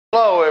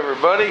Hello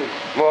everybody,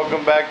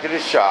 welcome back to the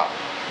shop.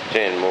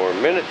 10 more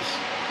minutes.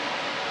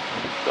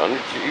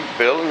 Thunderchief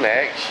building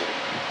action.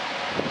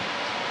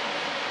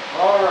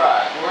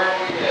 Alright, where are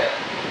we at?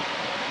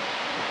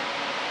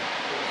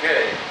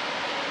 Okay.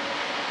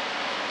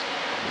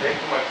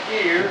 Taking my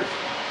gear.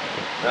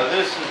 Now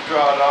this is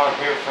drawn on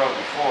here from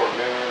before.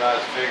 Remember when I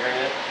was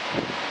figuring it?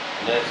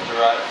 And that's the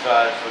right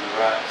side for the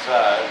right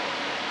side.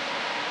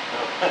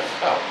 No, that's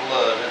not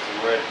blood, that's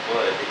a red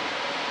clay.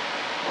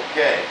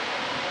 Okay.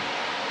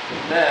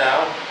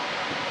 Now,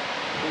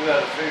 we got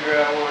to figure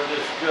out where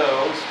this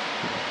goes.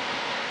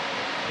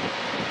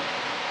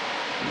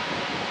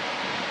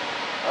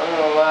 I'm going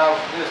to allow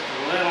just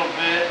a little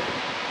bit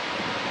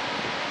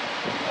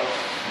of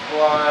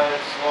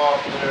slide, slop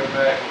there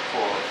back and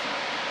forth.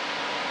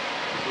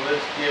 So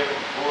let's give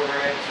it 1/4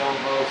 inch on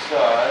both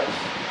sides.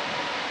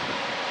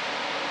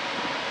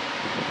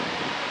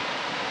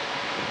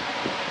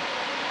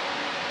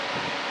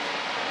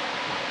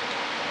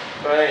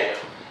 Bam.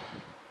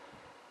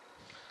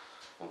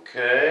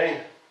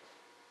 Okay,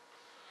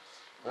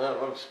 that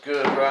looks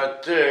good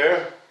right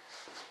there.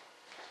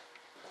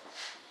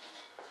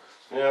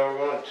 Now we're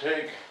going to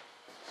take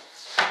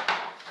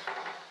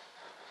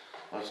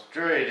a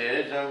straight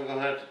edge. I'm going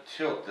to have to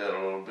tilt that a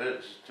little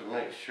bit just to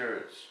make sure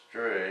it's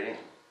straight.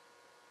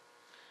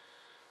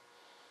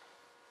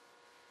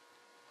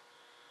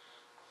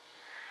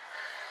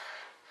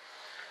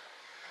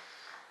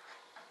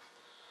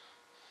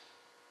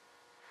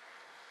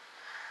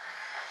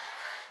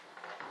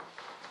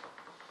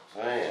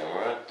 Bam,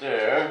 right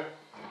there.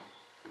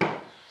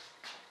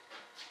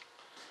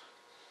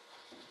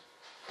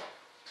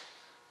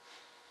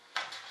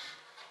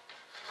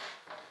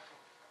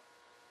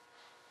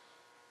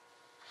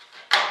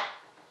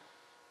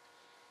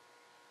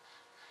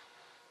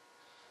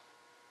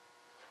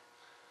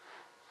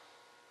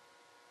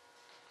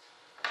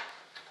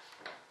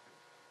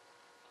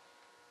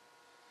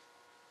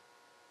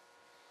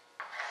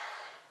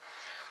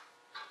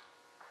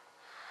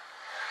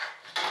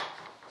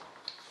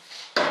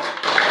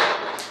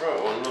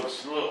 Front one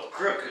looks a little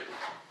crooked.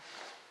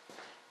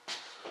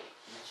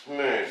 Let's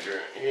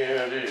measure.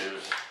 Yeah, it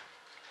is.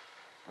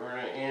 For 1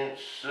 inch,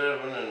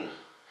 7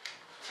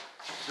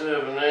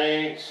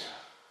 7/8.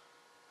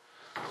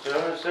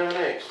 7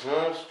 7/8.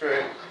 No, it's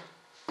straight.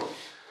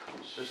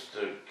 It's just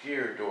the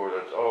gear door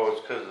that's. Oh, it's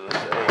because of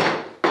this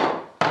angle.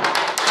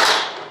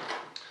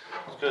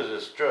 It's because of the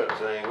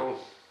strut's angle.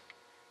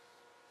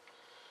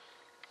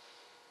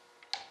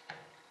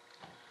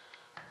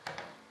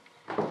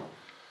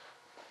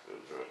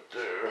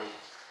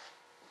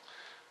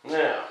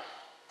 Now,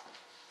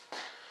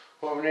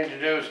 what we need to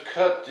do is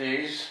cut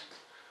these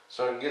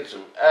so I can get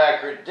some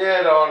accurate,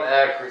 dead on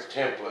accurate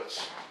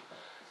templates.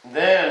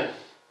 Then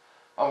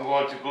I'm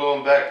going to glue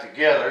them back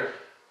together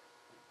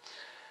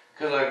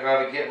because I've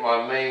got to get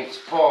my main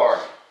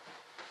spar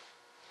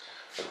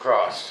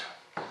across.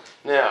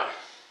 Now,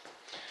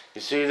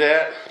 you see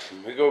that?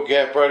 We go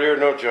gap right here.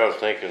 Note y'all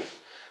thinking,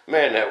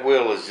 man, that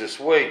wheel is just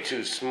way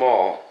too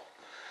small.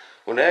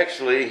 When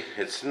actually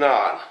it's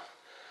not.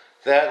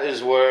 That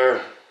is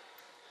where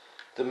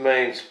the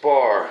main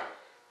spar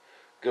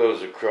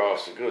goes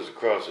across. It goes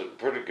across at a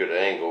pretty good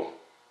angle,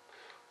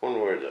 one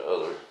way or the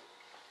other.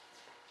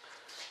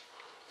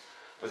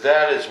 But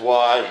that is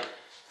why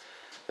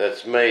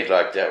that's made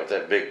like that with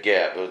that big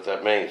gap. But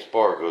that main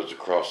spar goes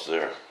across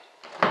there.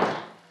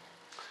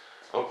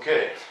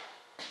 Okay.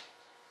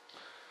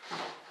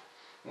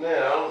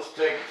 Now let's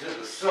take it to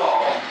the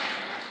saw.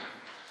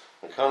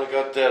 I kind of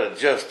got that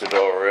adjusted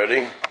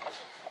already.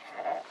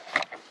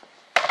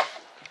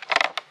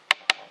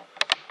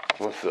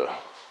 With a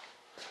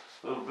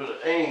little bit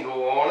of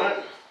angle on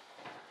it.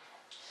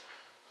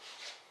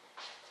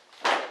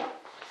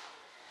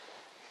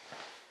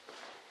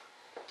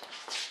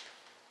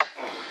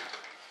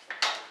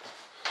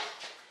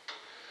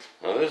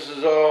 Now this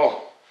is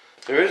all,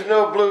 there is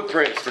no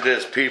blueprints for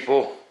this,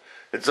 people.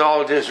 It's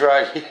all just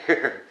right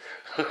here.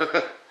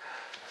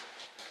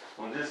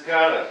 I'm just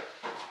kind of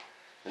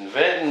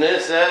inventing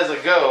this as I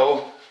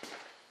go,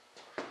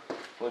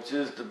 which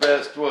is the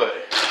best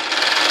way.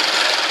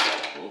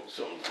 Oh,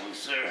 something's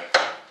loose there.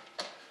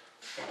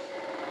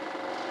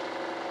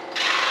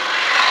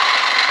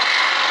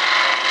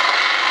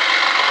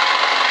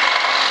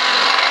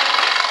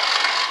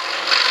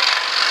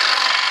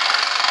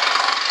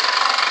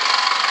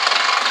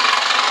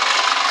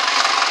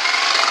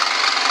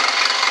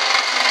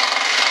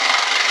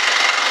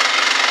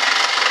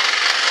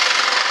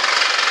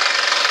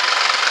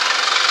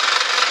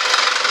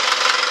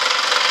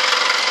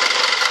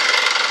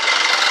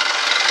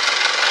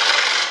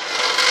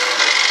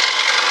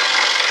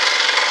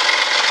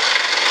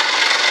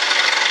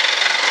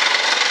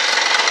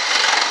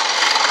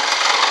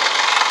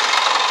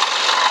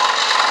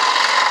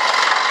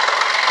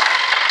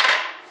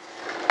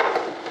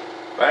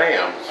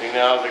 Bam! See,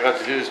 now all I got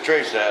to do is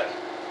trace that.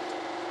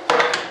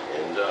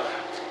 And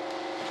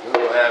we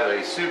will have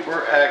a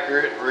super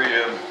accurate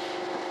rib.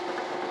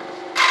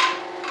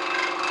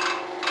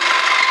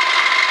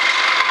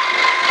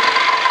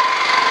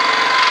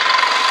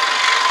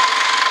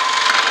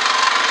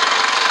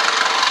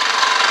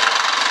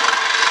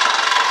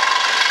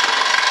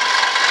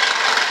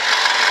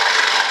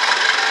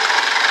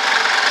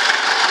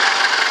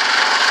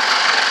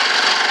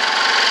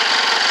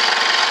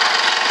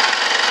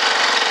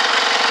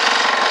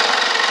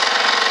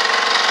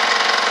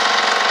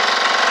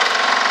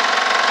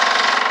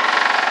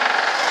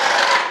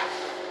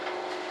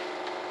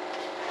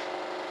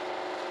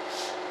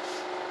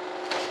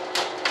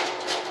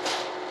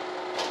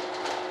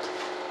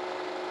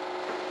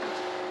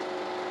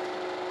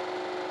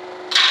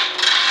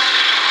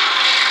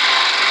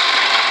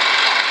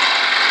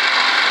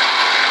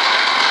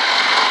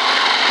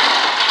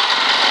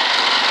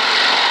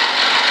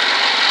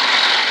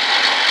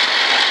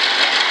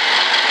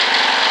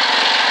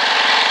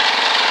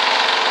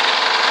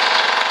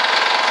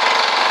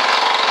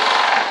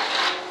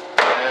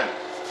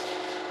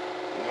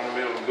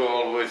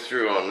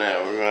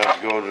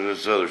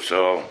 this other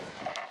saw.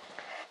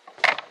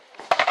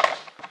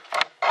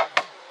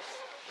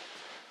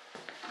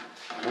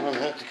 I'm gonna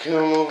have to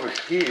come over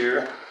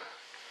here.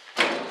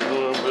 A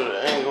little bit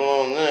of angle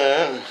on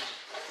that.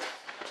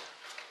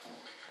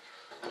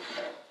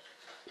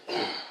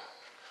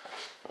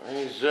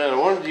 I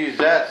wanted to use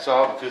that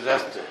saw because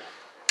that's the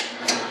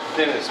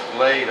thinnest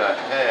blade I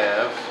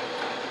have.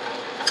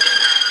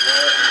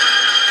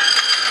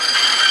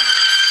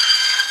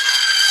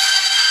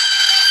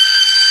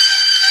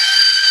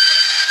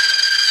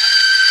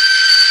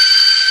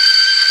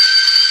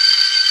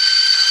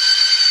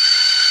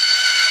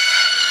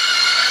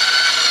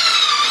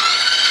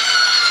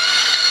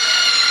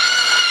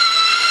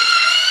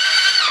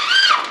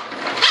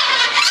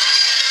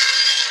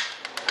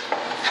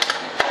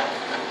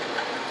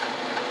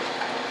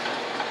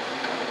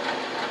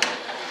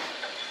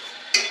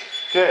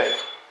 Okay.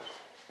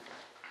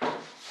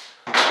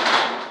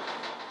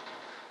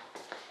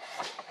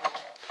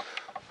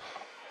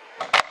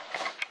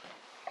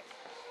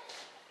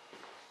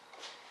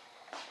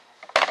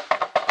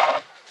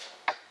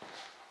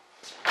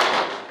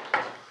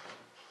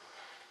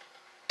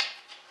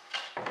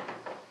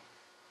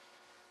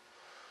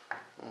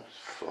 That's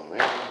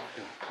funny.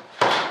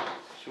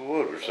 Some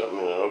wood or something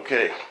in it.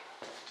 Okay.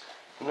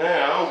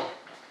 Now,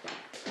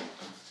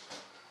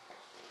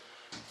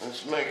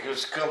 let's make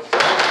this couple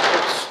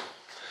parts.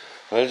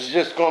 It's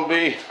just going to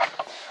be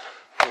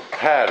for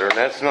pattern.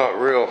 That's not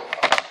real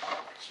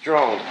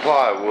strong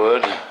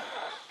plywood,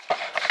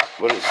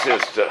 but it's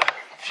just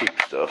cheap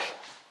stuff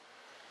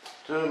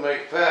to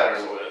make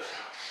pattern with.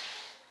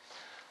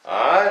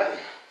 Alright.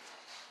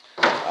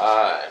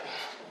 Alright.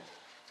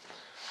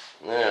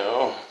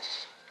 Now,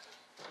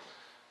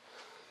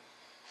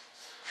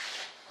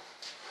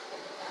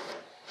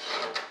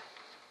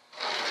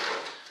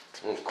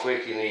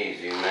 quick and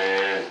easy,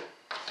 man.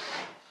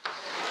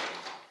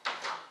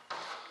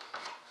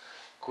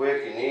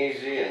 Quick and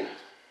easy and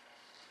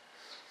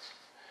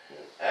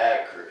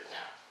accurate.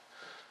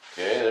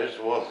 Okay, there's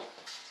one.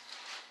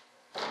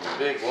 The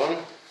big one.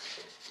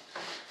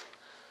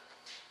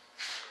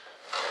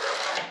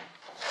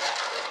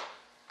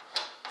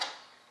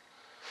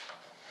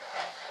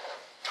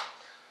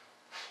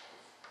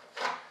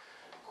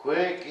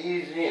 Quick,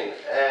 easy, and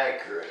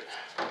accurate.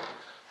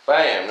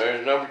 Bam,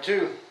 there's number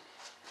 2.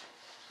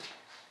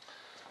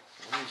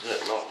 Why does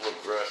that not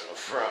look right in the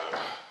front?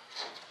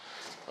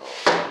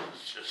 Oh,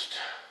 it's just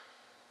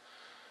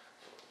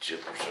a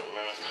chip or something in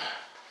it.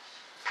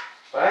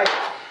 Bam.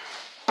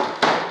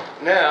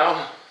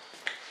 Now,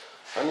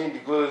 I need to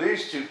glue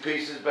these 2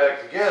 pieces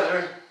back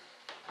together.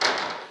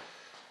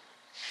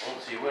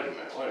 Let's see, wait a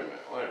minute.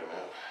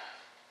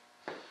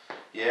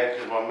 Yeah,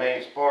 because my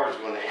main spar is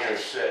going to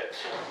intersect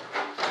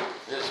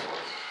this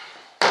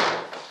one.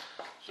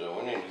 So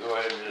we need to go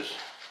ahead and just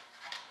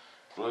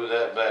glue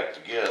that back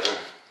together.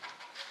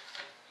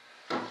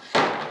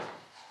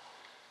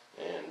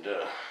 And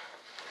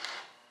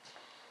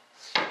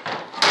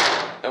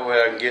that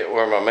way I can get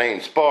where my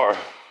main spar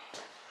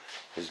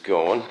is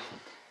going.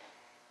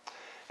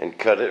 And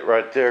cut it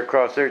right there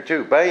across there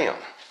too. Bam!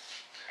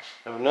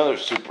 I have another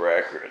super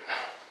accurate.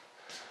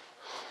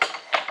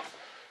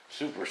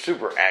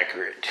 Super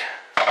accurate.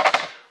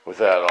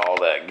 Without all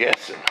that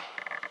guessing.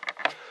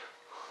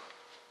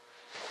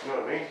 You know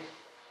what I mean?